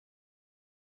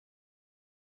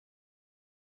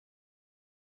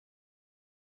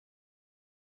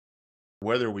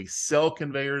Whether we sell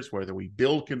conveyors, whether we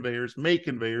build conveyors, make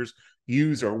conveyors,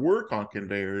 use or work on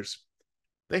conveyors,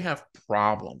 they have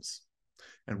problems.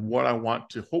 And what I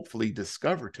want to hopefully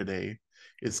discover today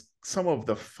is some of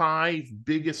the 5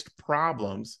 biggest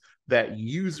problems that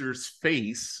users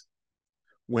face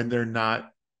when they're not,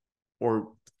 or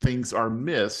things are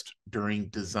missed during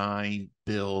design,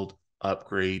 build,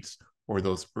 upgrades, or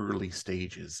those early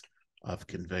stages of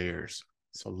conveyors.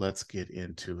 So let's get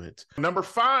into it. Number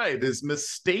 5 is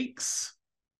mistakes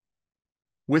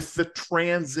with the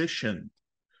transition.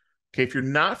 Okay, if you're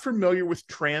not familiar with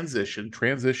transition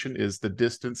is the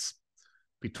distance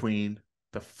between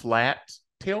the flat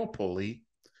tail pulley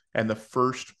and the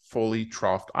first fully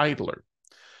troughed idler.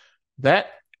 That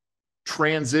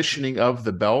transitioning of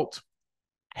the belt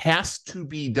has to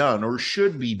be done, or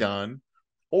should be done,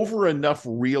 over enough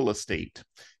real estate.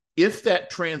 If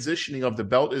that transitioning of the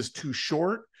belt is too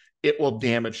short, it will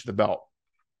damage the belt.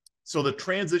 So the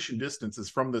transition distance is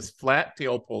from this flat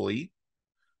tail pulley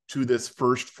to this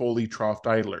first fully troughed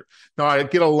idler. Now, I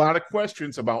get a lot of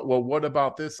questions about, well, what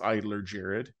about this idler,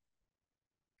 Jared?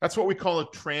 That's what we call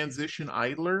a transition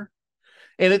idler,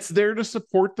 and it's there to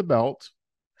support the belt,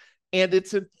 and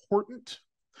it's important,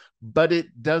 but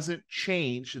it doesn't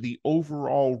change the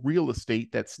overall real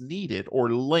estate that's needed,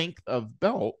 or length of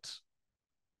belt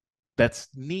that's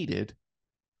needed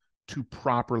to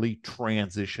properly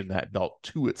transition that belt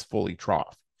to its fully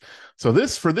trough. So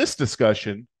for this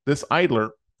discussion, this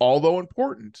idler, although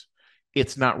important,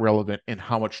 it's not relevant in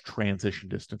how much transition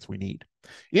distance we need.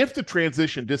 If the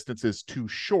transition distance is too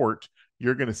short,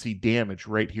 you're going to see damage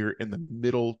right here in the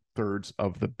middle thirds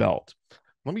of the belt.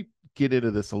 Let me get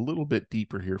into this a little bit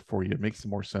deeper here for you to make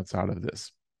some more sense out of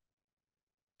this.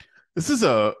 This is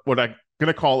what I'm going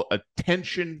to call a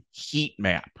tension heat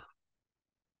map.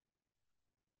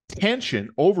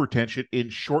 Overtension in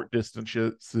short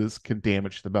distances can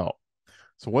damage the belt.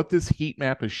 So what this heat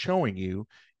map is showing you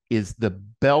is the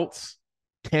belt's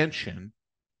tension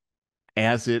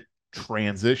as it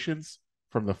transitions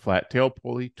from the flat tail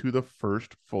pulley to the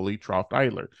first fully troughed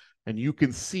idler. And you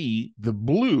can see the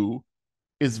blue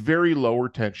is very lower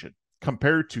tension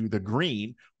compared to the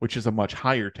green, which is a much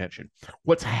higher tension.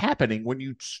 What's happening when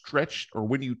you stretch, or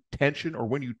when you tension, or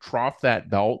when you trough that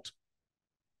belt,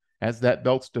 as that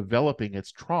belt's developing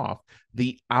its trough,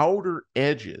 the outer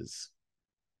edges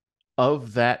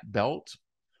of that belt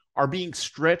are being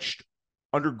stretched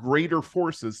under greater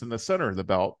forces in the center of the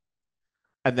belt.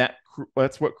 And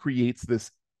that's what creates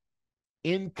this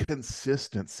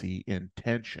inconsistency in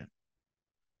tension.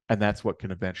 And that's what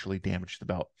can eventually damage the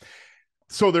belt.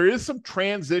 So there is some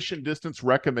transition distance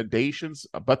recommendations,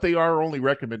 but they are only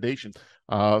recommendations.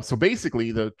 So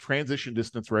basically, the transition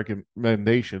distance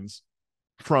recommendations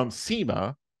from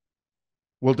SEMA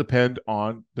will depend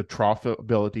on the trough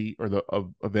ability, or the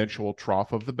eventual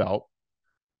trough of the belt,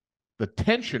 the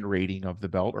tension rating of the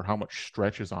belt, or how much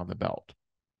stretch is on the belt,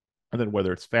 and then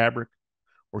whether it's fabric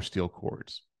or steel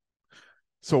cords.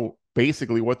 So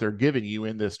basically what they're giving you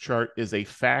in this chart is a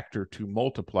factor to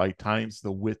multiply times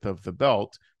the width of the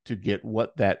belt to get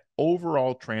what that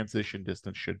overall transition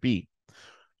distance should be.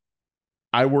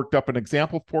 I worked up an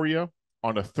example for you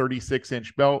on a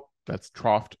 36-inch belt that's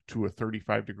troughed to a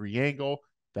 35-degree angle.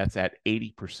 That's at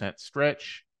 80%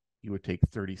 stretch. You would take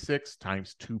 36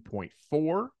 times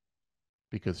 2.4,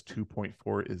 because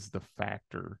 2.4 is the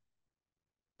factor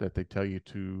that they tell you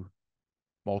to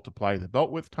multiply the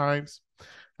belt width times.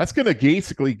 That's going to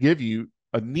basically give you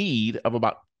a need of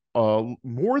about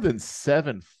more than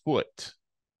 7 foot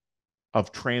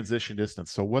of transition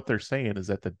distance. So what they're saying is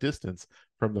that the distance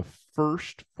from the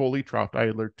first fully troughed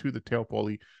idler to the tail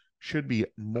pulley should be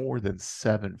more than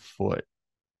 7 foot.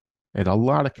 And a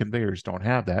lot of conveyors don't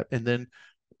have that. And then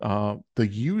the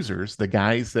users, the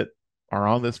guys that are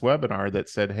on this webinar that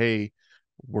said, hey,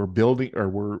 we're building, or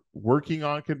we're working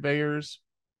on conveyors,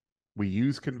 we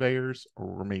use conveyors, or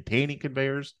we're maintaining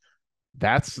conveyors,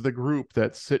 that's the group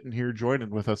that's sitting here joining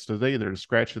with us today. They're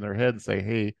scratching their head and say,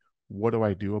 hey, what do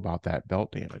I do about that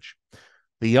belt damage?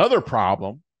 The other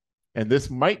problem, and this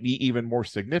might be even more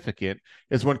significant,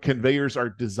 is when conveyors are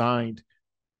designed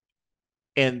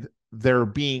and they're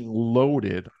being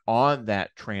loaded on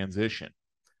that transition.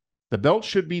 The belt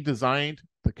should be designed,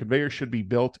 the conveyor should be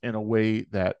built in a way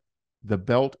that the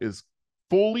belt is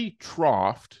fully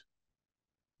troughed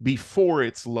before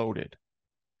it's loaded.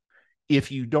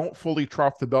 If you don't fully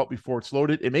trough the belt before it's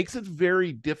loaded, it makes it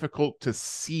very difficult to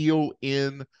seal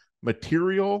in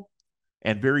material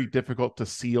and very difficult to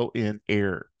seal in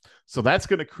air. So that's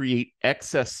going to create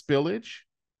excess spillage.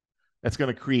 That's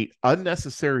going to create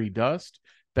unnecessary dust.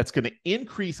 That's going to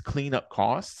increase cleanup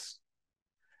costs.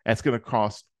 That's going to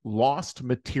cost lost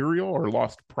material or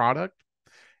lost product.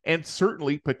 And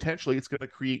certainly, potentially, it's going to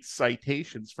create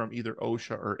citations from either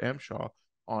OSHA or MSHA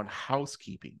on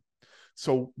housekeeping.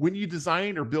 So when you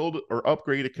design or build or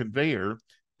upgrade a conveyor,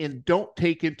 and don't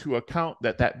take into account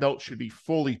that that belt should be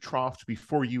fully troughed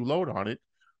before you load on it,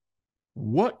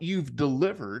 what you've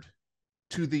delivered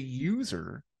to the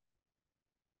user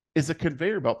is a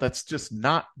conveyor belt that's just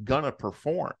not gonna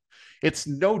perform. It's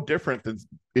no different than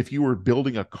if you were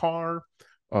building a car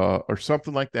or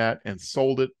something like that and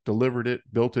sold it, delivered it,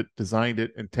 built it, designed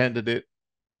it, intended it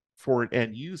for an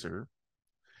end user,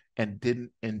 and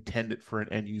didn't intend it for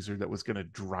an end user that was going to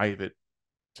drive it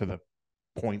to the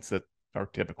points that are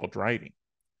typical driving.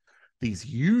 These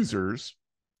users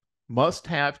must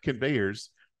have conveyors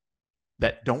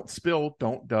that don't spill,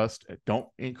 don't dust, don't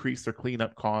increase their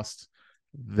cleanup costs.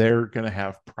 They're going to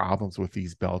have problems with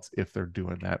these belts if they're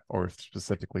doing that, or if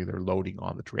specifically they're loading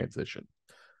on the transition.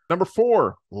 Number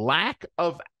 4, lack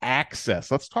of access.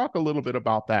 Let's talk a little bit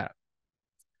about that.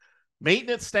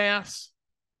 Maintenance staffs,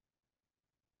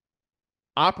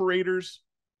 operators,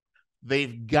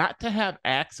 they've got to have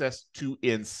access to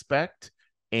inspect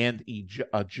and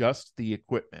adjust the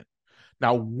equipment.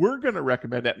 Now, we're going to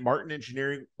recommend at Martin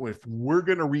Engineering, if we're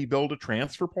going to rebuild a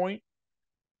transfer point,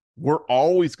 we're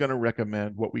always going to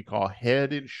recommend what we call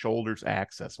head and shoulders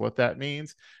access. What that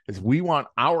means is we want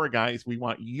our guys, we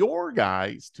want your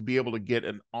guys to be able to get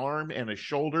an arm and a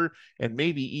shoulder and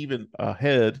maybe even a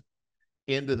head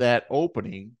into that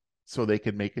opening so they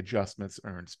can make adjustments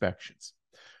or inspections.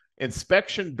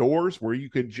 Inspection doors where you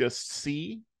can just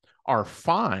see are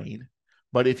fine,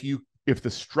 but if the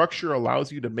structure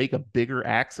allows you to make a bigger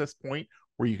access point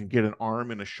where you can get an arm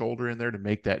and a shoulder in there to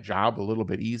make that job a little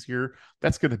bit easier,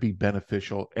 that's going to be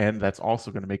beneficial, and that's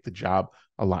also going to make the job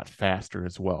a lot faster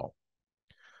as well.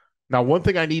 Now, one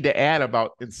thing I need to add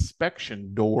about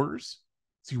inspection doors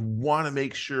is you want to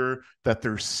make sure that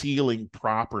they're sealing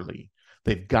properly.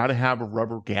 They've got to have a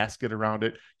rubber gasket around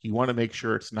it. You want to make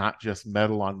sure it's not just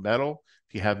metal on metal.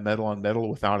 If you have metal on metal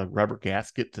without a rubber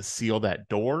gasket to seal that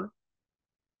door,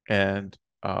 and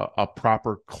a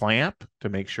proper clamp to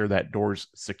make sure that door's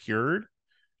secured,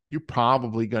 you're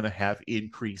probably going to have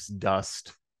increased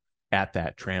dust at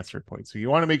that transfer point. So you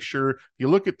want to make sure, you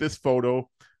look at this photo,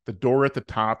 the door at the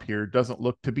top here doesn't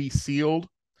look to be sealed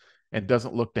and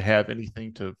doesn't look to have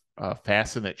anything to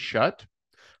fasten it shut.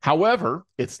 However,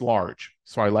 it's large,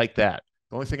 so I like that.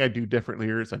 The only thing I do differently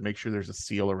here is I make sure there's a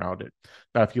seal around it.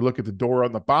 Now, if you look at the door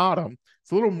on the bottom,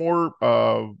 it's a little more,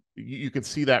 you can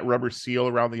see that rubber seal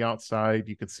around the outside.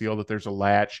 You can see that there's a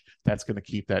latch. That's going to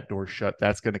keep that door shut.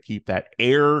 That's going to keep that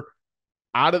air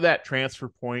out of that transfer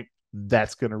point.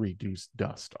 That's going to reduce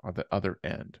dust on the other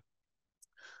end.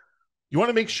 You want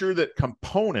to make sure that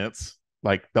components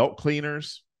like belt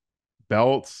cleaners,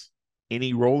 belts,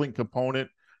 any rolling component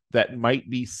that might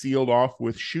be sealed off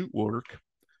with chute work,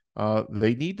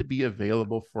 they need to be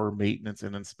available for maintenance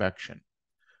and inspection.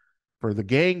 For the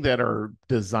gang that are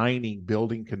designing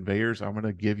building conveyors, I'm going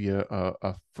to give you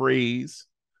a phrase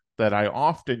that I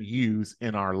often use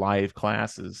in our live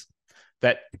classes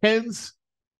that tends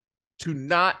to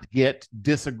not get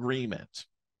disagreement.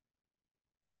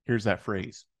 Here's that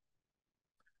phrase.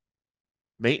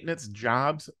 Maintenance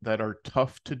jobs that are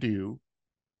tough to do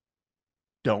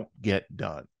don't get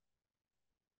done.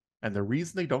 And the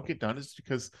reason they don't get done is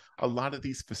because a lot of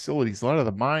these facilities, a lot of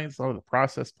the mines, a lot of the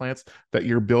process plants that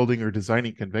you're building or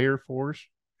designing conveyor for,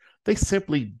 they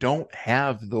simply don't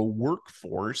have the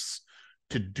workforce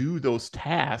to do those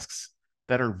tasks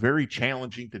that are very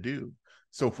challenging to do.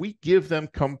 So if we give them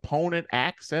component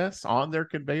access on their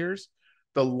conveyors,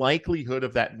 the likelihood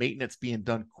of that maintenance being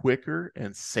done quicker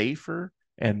and safer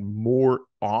and more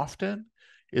often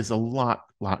is a lot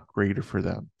greater for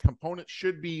them. Components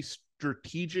should be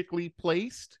strategically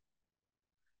placed,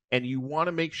 and you want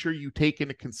to make sure you take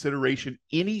into consideration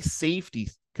any safety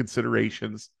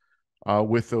considerations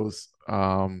with those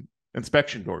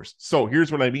inspection doors. So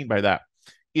here's what I mean by that.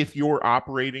 If you're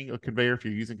operating a conveyor, if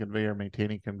you're using conveyor,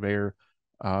 maintaining conveyor,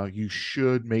 you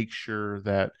should make sure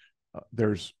that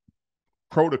there's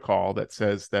protocol that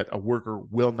says that a worker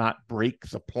will not break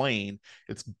the plane.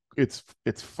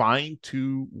 It's fine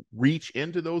to reach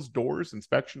into those doors,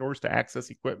 inspection doors, to access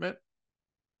equipment,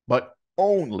 but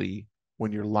only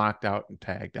when you're locked out and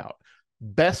tagged out.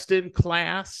 Best in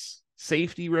class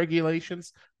safety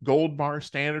regulations, gold bar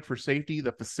standard for safety,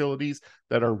 the facilities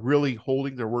that are really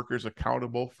holding their workers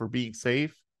accountable for being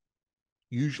safe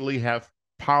usually have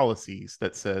policies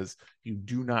that says you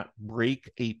do not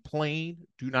break a plane,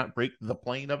 do not break the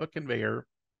plane of a conveyor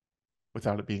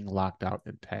without it being locked out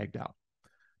and tagged out.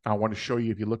 I want to show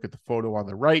you, if you look at the photo on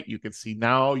the right, you can see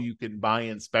now you can buy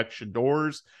inspection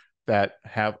doors that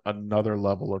have another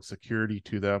level of security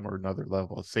to them or another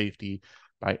level of safety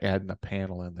by adding a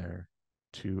panel in there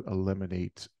to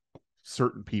eliminate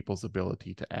certain people's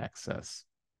ability to access.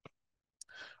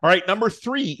 All right, number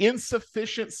 3,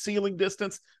 insufficient sealing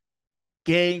distance.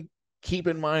 Gang, keep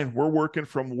in mind, we're working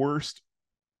from worst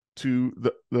to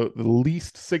the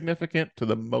least significant to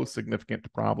the most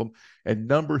significant problem. And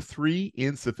number 3,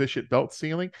 insufficient belt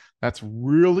sealing. That's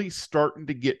really starting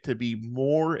to get to be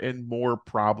more and more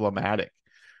problematic.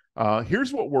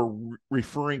 Here's what we're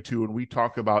referring to when we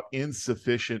talk about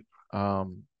insufficient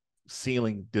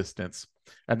sealing distance,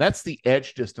 and that's the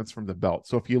edge distance from the belt.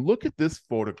 So if you look at this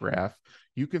photograph,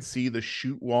 you can see the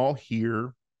chute wall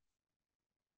here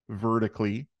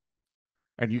vertically,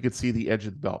 and you can see the edge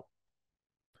of the belt.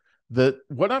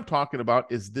 What I'm talking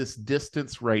about is this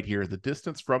distance right here, the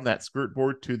distance from that skirt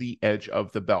board to the edge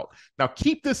of the belt. Now,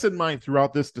 keep this in mind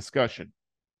throughout this discussion.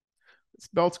 This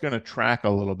belt's going to track a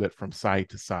little bit from side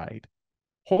to side.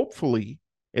 Hopefully,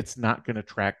 it's not going to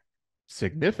track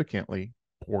significantly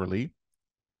poorly,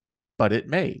 but it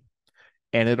may.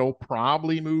 And it'll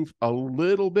probably move a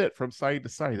little bit from side to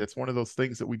side. That's one of those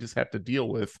things that we just have to deal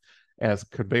with as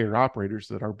conveyor operators,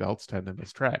 that our belts tend to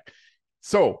mistrack.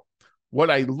 So as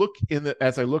I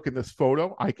look in this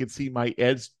photo, I can see my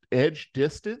edge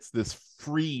distance, this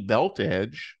free belt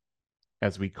edge,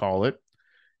 as we call it,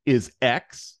 is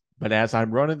X. But as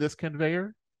I'm running this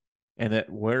conveyor and it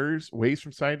weighs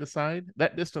from side to side,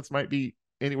 that distance might be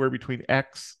anywhere between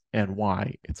X and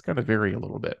Y. It's going to vary a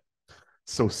little bit.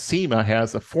 So SEMA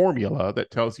has a formula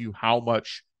that tells you how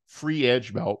much free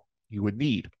edge belt you would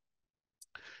need.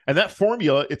 And that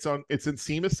formula, it's in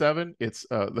SEMA 7. It's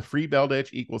the free belt edge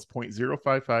equals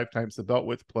 0.055 times the belt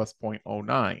width plus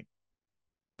 0.09.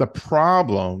 The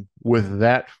problem with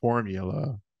that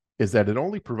formula is that it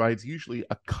only provides usually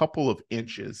a couple of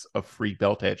inches of free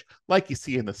belt edge, like you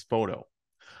see in this photo.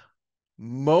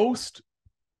 Most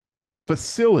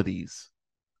facilities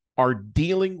are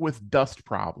dealing with dust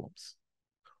problems.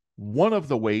 One of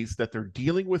the ways that they're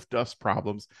dealing with dust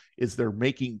problems is they're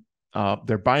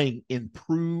buying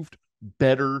improved,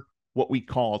 better, what we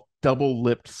call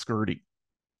double-lipped skirting.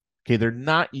 Okay, they're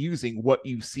not using what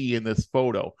you see in this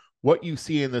photo. What you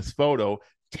see in this photo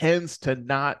tends to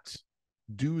not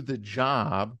do the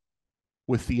job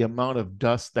with the amount of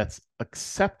dust that's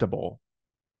acceptable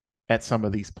at some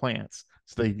of these plants.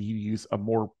 So they use a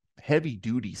more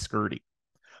heavy-duty skirting.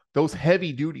 Those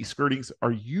heavy-duty skirtings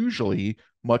are usually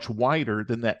much wider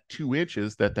than that 2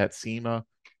 inches that SEMA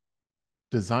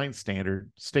design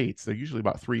standard states. They're usually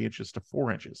about 3 inches to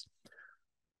 4 inches.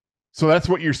 So that's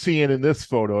what you're seeing in this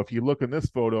photo. If you look in this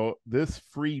photo, this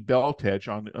free belt edge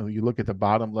you look at the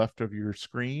bottom left of your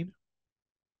screen,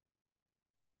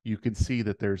 you can see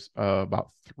that there's about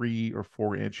 3 or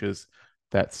 4 inches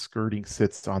that skirting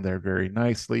sits on there very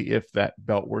nicely. If that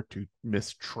belt were to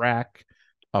mistrack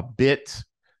a bit,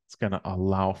 it's going to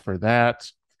allow for that.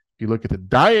 If you look at the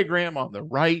diagram on the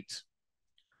right,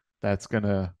 that's going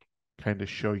to kind of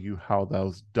show you how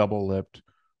those double-lipped,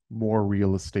 more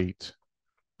real estate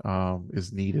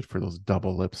is needed for those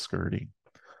double-lip skirting.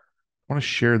 I want to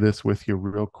share this with you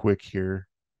real quick here.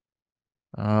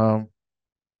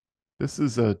 This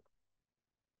is a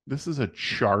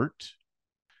chart,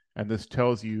 and this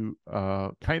tells you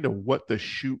kind of what the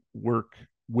chute work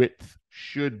width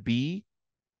should be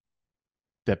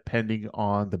depending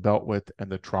on the belt width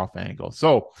and the trough angle.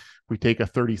 So we take a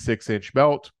 36-inch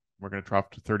belt, we're going to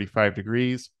trough to 35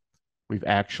 degrees. We've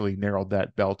actually narrowed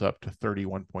that belt up to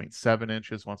 31.7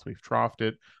 inches once we've troughed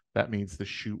it. That means the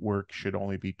chute work should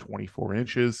only be 24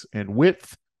 inches in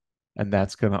width, and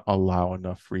that's going to allow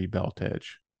enough free belt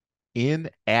edge.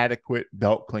 Inadequate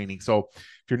belt cleaning. So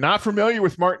if you're not familiar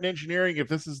with Martin Engineering, if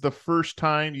this is the first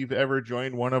time you've ever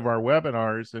joined one of our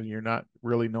webinars and you're not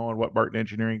really knowing what Martin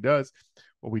Engineering does,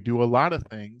 well, we do a lot of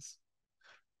things,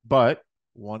 but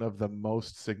one of the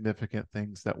most significant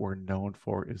things that we're known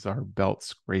for is our belt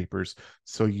scrapers.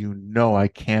 So I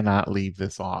cannot leave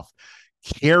this off.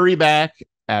 Carryback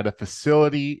at a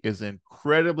facility is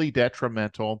incredibly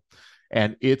detrimental.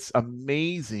 And it's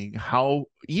amazing how,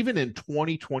 even in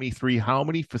 2023, how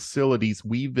many facilities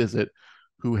we visit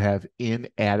who have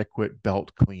inadequate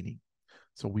belt cleaning.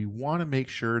 So we want to make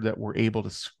sure that we're able to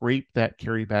scrape that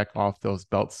carryback off those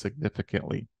belts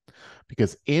significantly,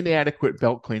 because inadequate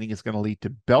belt cleaning is going to lead to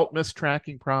belt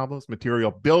mistracking problems.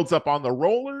 Material builds up on the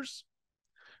rollers,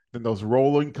 then those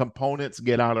rolling components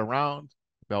get out around,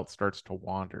 the belt starts to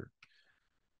wander.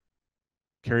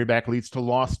 Carryback leads to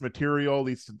lost material,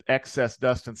 leads to excess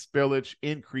dust and spillage,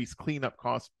 increased cleanup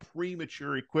costs,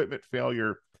 premature equipment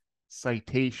failure,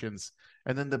 citations.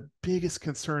 And then the biggest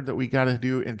concern that we got to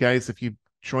do, and guys, if you've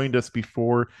joined us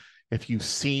before, if you've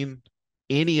seen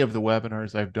any of the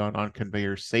webinars I've done on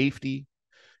conveyor safety,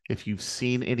 if you've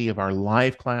seen any of our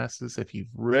live classes, if you've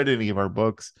read any of our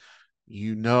books,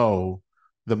 you know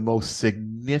the most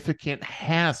significant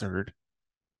hazard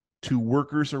to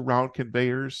workers around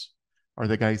conveyors are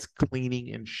the guys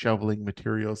cleaning and shoveling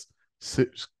materials,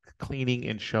 cleaning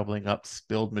and shoveling up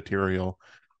spilled material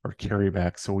or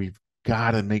carryback. So we've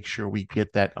got to make sure we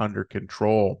get that under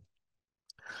control.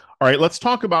 All right, let's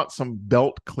talk about some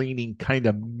belt cleaning kind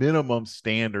of minimum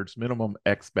standards, minimum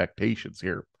expectations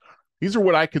here. These are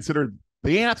what I consider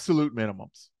the absolute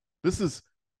minimums. This is,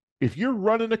 if you're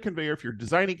running a conveyor, if you're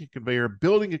designing a conveyor,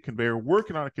 building a conveyor,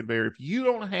 working on a conveyor, if you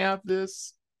don't have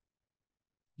this,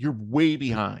 you're way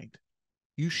behind.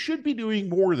 You should be doing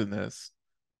more than this.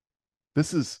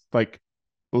 This is like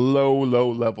low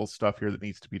level stuff here that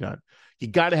needs to be done. You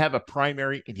got to have a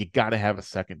primary and you got to have a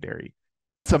secondary.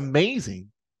 It's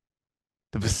amazing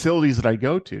the facilities that I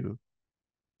go to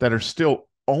that are still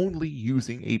only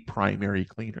using a primary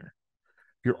cleaner.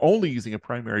 If you're only using a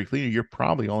primary cleaner, you're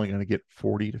probably only going to get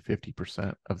 40 to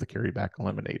 50% of the carryback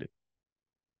eliminated.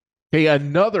 Okay,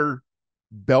 another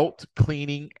belt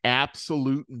cleaning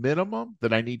absolute minimum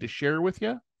that I need to share with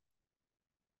you.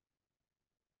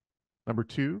 Number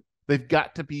 2, they've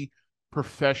got to be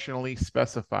professionally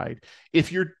specified.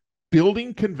 If you're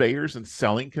building conveyors and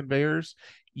selling conveyors,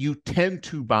 you tend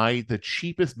to buy the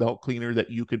cheapest belt cleaner that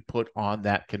you could put on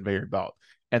that conveyor belt,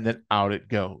 and then out it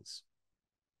goes.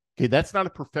 Okay, that's not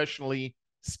a professionally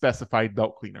specified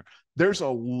belt cleaner. There's a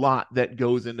lot that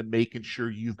goes into making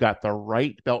sure you've got the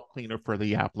right belt cleaner for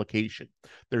the application.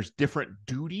 There's different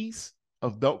duties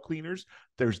of belt cleaners.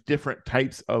 There's different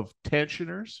types of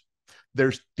tensioners.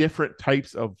 There's different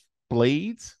types of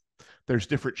blades. There's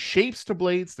different shapes to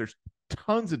blades. There's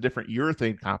tons of different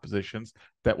urethane compositions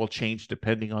that will change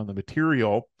depending on the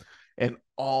material. And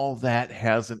all that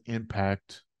has an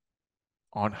impact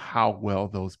on how well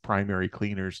those primary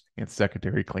cleaners and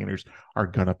secondary cleaners are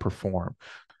going to perform.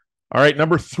 All right,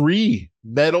 number 3,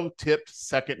 metal tipped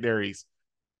secondaries.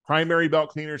 Primary belt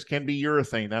cleaners can be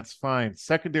urethane, that's fine.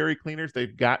 Secondary cleaners,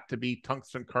 they've got to be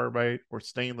tungsten carbide or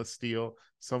stainless steel,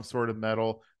 some sort of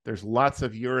metal. There's lots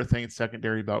of urethane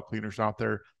secondary belt cleaners out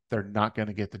there. They're not going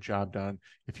to get the job done.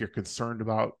 If you're concerned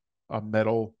about a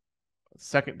metal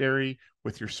secondary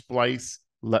with your splice,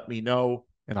 let me know,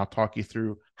 and I'll talk you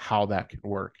through how that can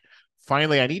work.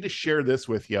 Finally, I need to share this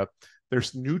with you.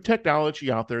 There's new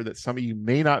technology out there that some of you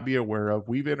may not be aware of.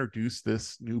 We've introduced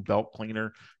this new belt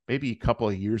cleaner maybe a couple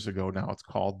of years ago now. It's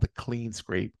called the Clean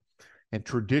Scrape. And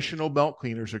traditional belt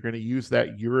cleaners are going to use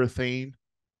that urethane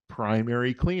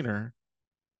primary cleaner.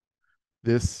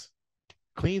 This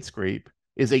Clean Scrape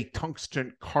is a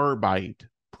tungsten carbide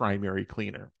primary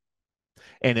cleaner,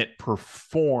 and it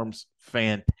performs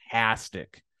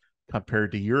fantastic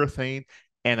compared to urethane,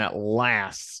 and it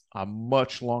lasts a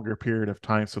much longer period of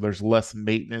time, so there's less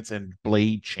maintenance and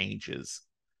blade changes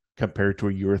compared to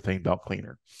a urethane belt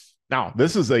cleaner. Now,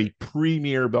 this is a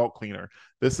premier belt cleaner.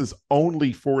 This is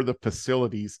only for the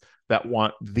facilities that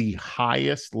want the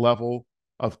highest level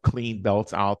of clean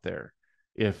belts out there.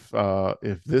 If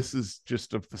this is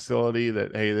just a facility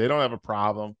that, hey, they don't have a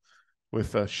problem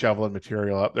with shoveling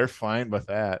material up, they're fine with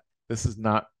that. This is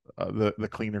not the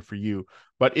cleaner for you.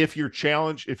 But if you're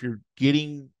challenged, if you're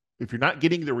not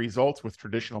getting the results with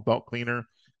traditional belt cleaner,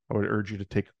 I would urge you to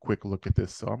take a quick look at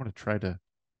this. So I'm going to try to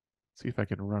see if I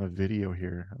can run a video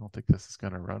here. I don't think this is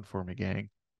going to run for me, gang.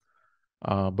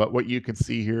 But what you can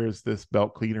see here is this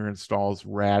belt cleaner installs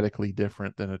radically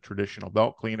different than a traditional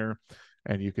belt cleaner.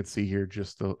 And you can see here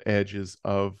just the edges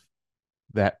of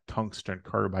that tungsten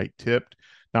carbide tipped.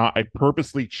 Now, I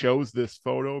purposely chose this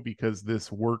photo because this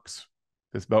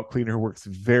belt cleaner works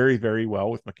very, very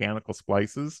well with mechanical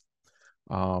splices,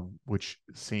 which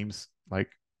seems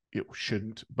like it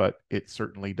shouldn't, but it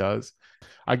certainly does.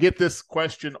 I get this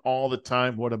question all the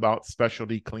time. What about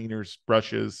specialty cleaners,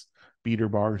 brushes, beater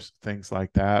bars, things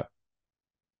like that?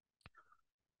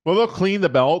 Well, they'll clean the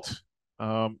belt.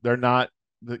 They're not,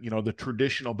 the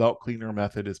traditional belt cleaner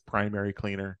method is primary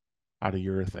cleaner out of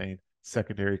urethane,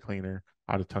 secondary cleaner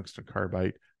out of tungsten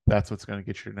carbide. That's what's going to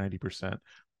get you to 90%. A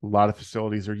lot of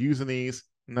facilities are using these,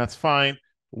 and that's fine.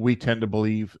 We tend to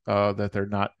believe that they're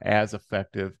not as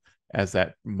effective as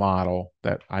that model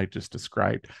that I just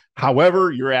described.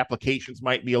 However, your applications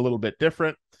might be a little bit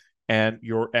different, and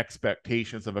your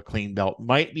expectations of a clean belt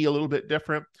might be a little bit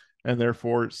different, and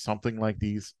therefore something like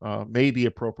these may be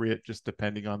appropriate just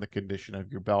depending on the condition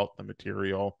of your belt, the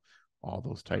material, all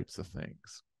those types of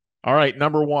things. All right,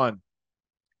 number 1.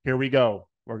 Here we go.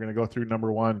 We're going to go through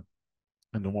number 1.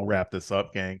 And then we'll wrap this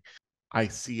up, gang. I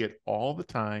see it all the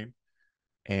time,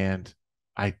 and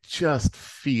I just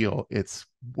feel it's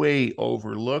way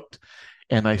overlooked,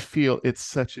 and I feel it's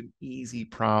such an easy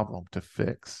problem to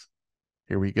fix.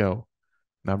 Here we go.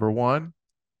 Number one,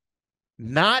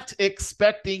 not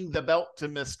expecting the belt to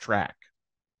mistrack.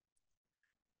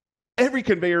 Every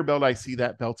conveyor belt I see,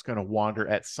 that belt's going to wander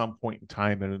at some point in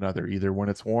time in another, either when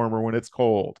it's warm or when it's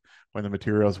cold, when the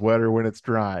material's wet or when it's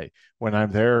dry, when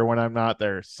I'm there or when I'm not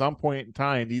there. Some point in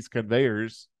time, these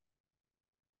conveyors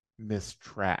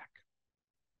mistrack.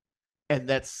 And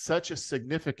that's such a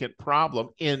significant problem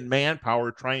in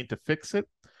manpower trying to fix it.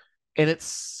 And it's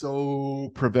so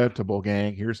preventable,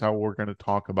 gang. Here's how we're going to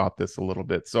talk about this a little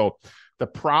bit. So the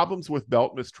problems with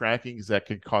belt mistracking is that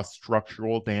can cause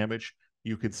structural damage.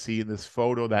 You can see in this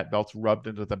photo that belt's rubbed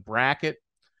into the bracket.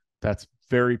 That's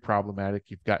very problematic.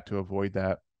 You've got to avoid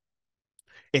that.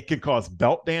 It can cause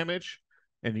belt damage.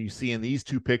 And you see in these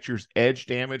two pictures, edge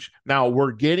damage. Now,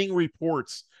 we're getting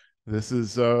reports. This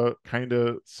is kind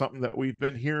of something that we've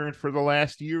been hearing for the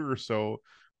last year or so,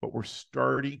 but we're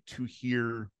starting to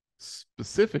hear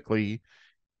specifically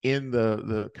in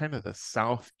the kind of the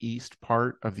southeast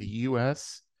part of the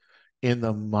US, in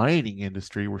the mining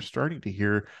industry, we're starting to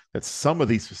hear that some of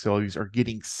these facilities are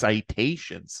getting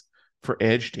citations for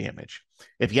edge damage.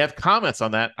 If you have comments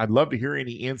on that, I'd love to hear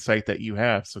any insight that you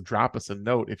have. So drop us a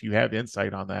note if you have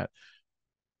insight on that.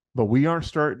 But we are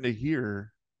starting to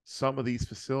hear some of these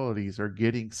facilities are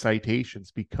getting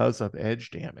citations because of edge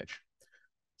damage.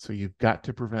 So you've got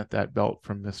to prevent that belt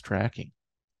from mistracking.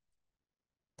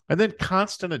 And then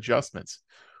constant adjustments.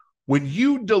 When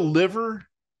you deliver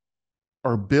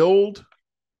or build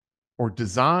or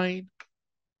design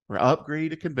or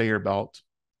upgrade a conveyor belt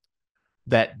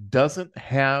that doesn't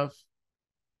have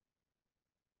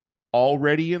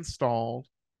already installed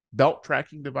belt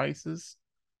tracking devices,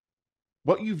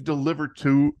 what you've delivered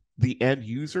to the end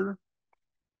user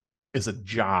is a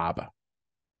job,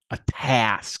 a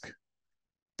task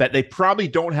that they probably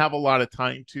don't have a lot of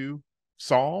time to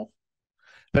solve,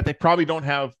 that they probably don't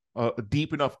have a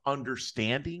deep enough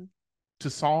understanding to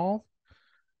solve,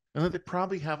 and that they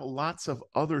probably have lots of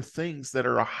other things that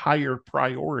are a higher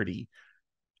priority.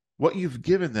 What you've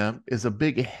given them is a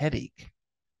big headache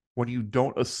when you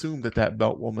don't assume that that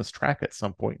belt will mistrack at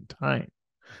some point in time.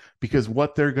 Because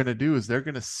what they're going to do is they're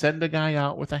going to send a guy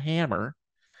out with a hammer.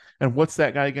 And what's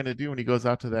that guy going to do when he goes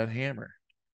out to that hammer?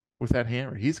 With that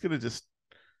hammer, he's going to just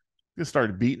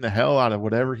start beating the hell out of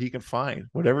whatever he can find,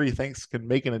 whatever he thinks can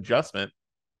make an adjustment,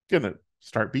 going to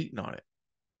start beating on it.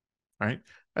 Right?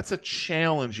 That's a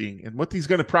challenging, and what he's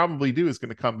going to probably do is going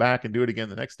to come back and do it again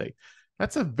the next day.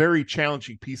 That's a very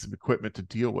challenging piece of equipment to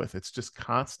deal with. It's just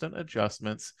constant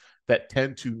adjustments that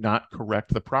tend to not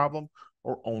correct the problem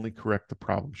or only correct the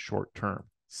problem short term.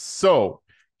 So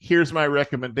here's my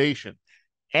recommendation.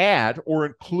 Add or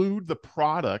include the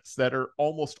products that are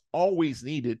almost always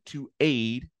needed to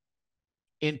aid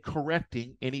in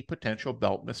correcting any potential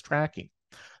belt mistracking.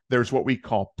 There's what we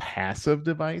call passive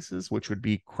devices, which would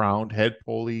be crowned head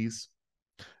pulleys,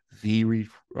 V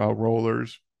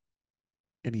rollers.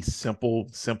 Any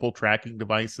simple tracking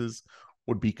devices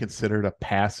would be considered a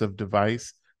passive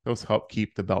device. Those help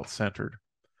keep the belt centered.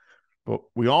 But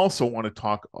we also want to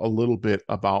talk a little bit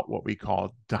about what we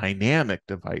call dynamic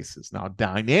devices. Now,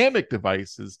 dynamic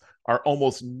devices are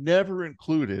almost never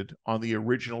included on the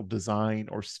original design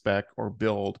or spec or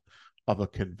build of a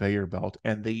conveyor belt,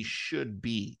 and they should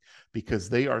be, because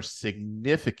they are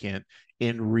significant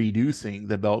in reducing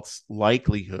the belt's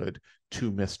likelihood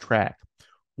to mistrack.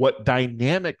 What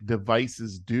dynamic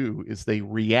devices do is they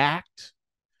react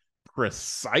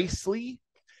precisely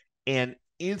and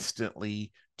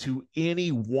instantly to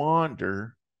any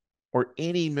wander or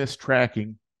any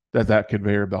mistracking that that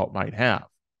conveyor belt might have.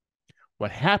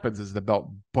 What happens is the belt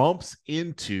bumps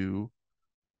into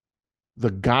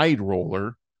the guide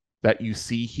roller that you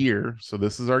see here. So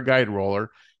this is our guide roller.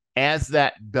 As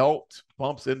that belt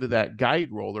bumps into that guide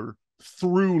roller,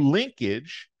 through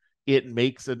linkage, it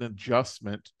makes an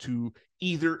adjustment to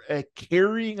either a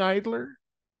carrying idler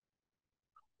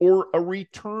or a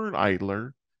return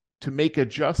idler to make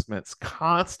adjustments,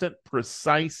 constant,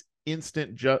 precise,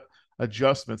 instant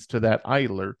adjustments to that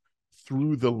idler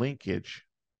through the linkage,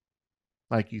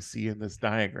 like you see in this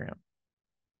diagram.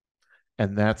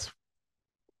 And that's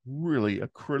really a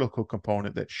critical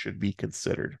component that should be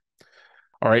considered.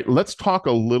 All right, let's talk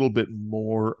a little bit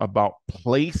more about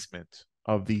placement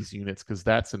of these units, because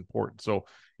that's important. So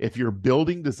if you're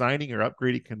building, designing, or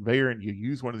upgrading conveyor and you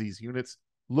use one of these units,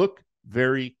 look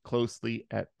very closely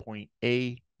at point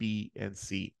A, B, and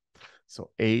C.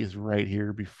 So A is right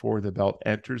here before the belt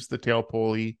enters the tail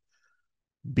pulley.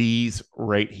 B's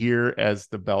right here as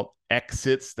the belt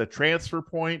exits the transfer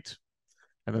point.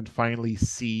 And then finally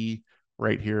C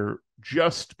right here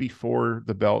just before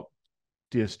the belt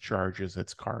discharges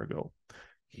its cargo.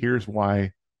 Here's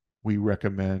why we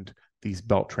recommend these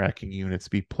belt tracking units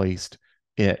be placed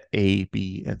at A,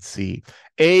 B, and C.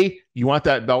 A, you want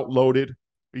that belt loaded.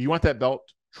 You want that belt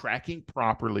tracking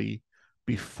properly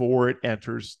before it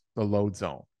enters the load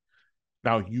zone.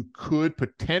 Now, you could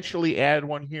potentially add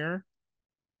one here,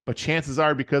 but chances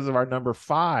are, because of our number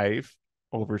 5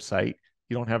 oversight,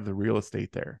 you don't have the real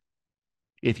estate there.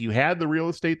 If you had the real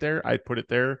estate there, I'd put it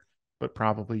there, but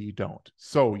probably you don't.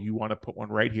 So you want to put one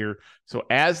right here. So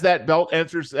as that belt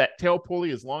enters that tail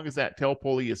pulley, as long as that tail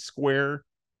pulley is square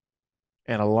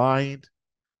and aligned,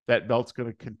 that belt's going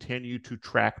to continue to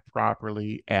track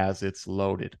properly as it's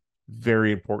loaded.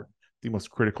 Very important. The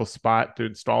most critical spot to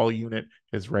install a unit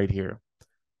is right here.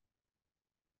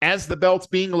 As the belt's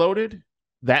being loaded,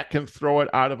 that can throw it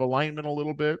out of alignment a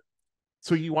little bit.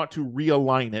 So you want to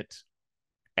realign it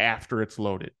after it's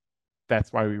loaded.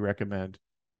 That's why we recommend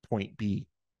point B.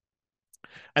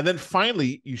 And then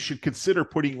finally, you should consider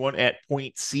putting one at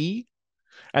point C.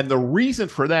 And the reason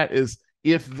for that is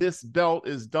if this belt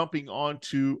is dumping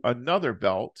onto another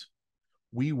belt,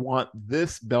 we want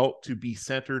this belt to be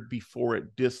centered before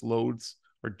it disloads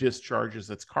or discharges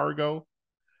its cargo.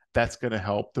 That's going to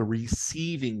help the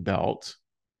receiving belt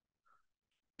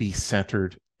be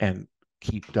centered and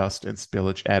keep dust and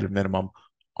spillage at a minimum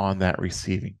on that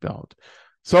receiving belt.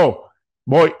 So,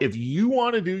 boy, if you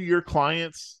want to do your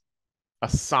clients a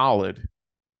solid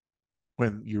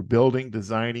when you're building,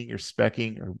 designing, or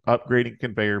speccing, or upgrading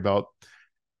conveyor belt,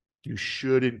 you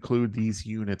should include these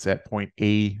units at point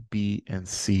A, B, and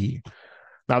C.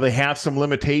 Now, they have some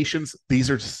limitations. These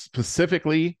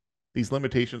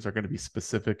limitations are going to be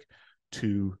specific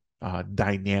to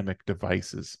dynamic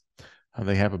devices.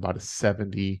 They have about a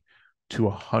 70 to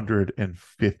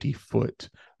 150 foot.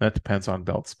 That depends on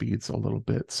belt speeds a little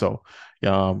bit. So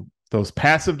those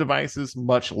passive devices,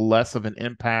 much less of an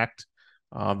impact.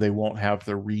 They won't have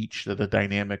the reach that a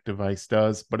dynamic device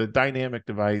does, but a dynamic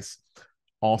device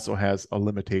also has a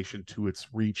limitation to its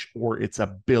reach or its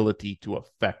ability to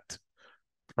affect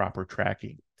proper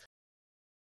tracking.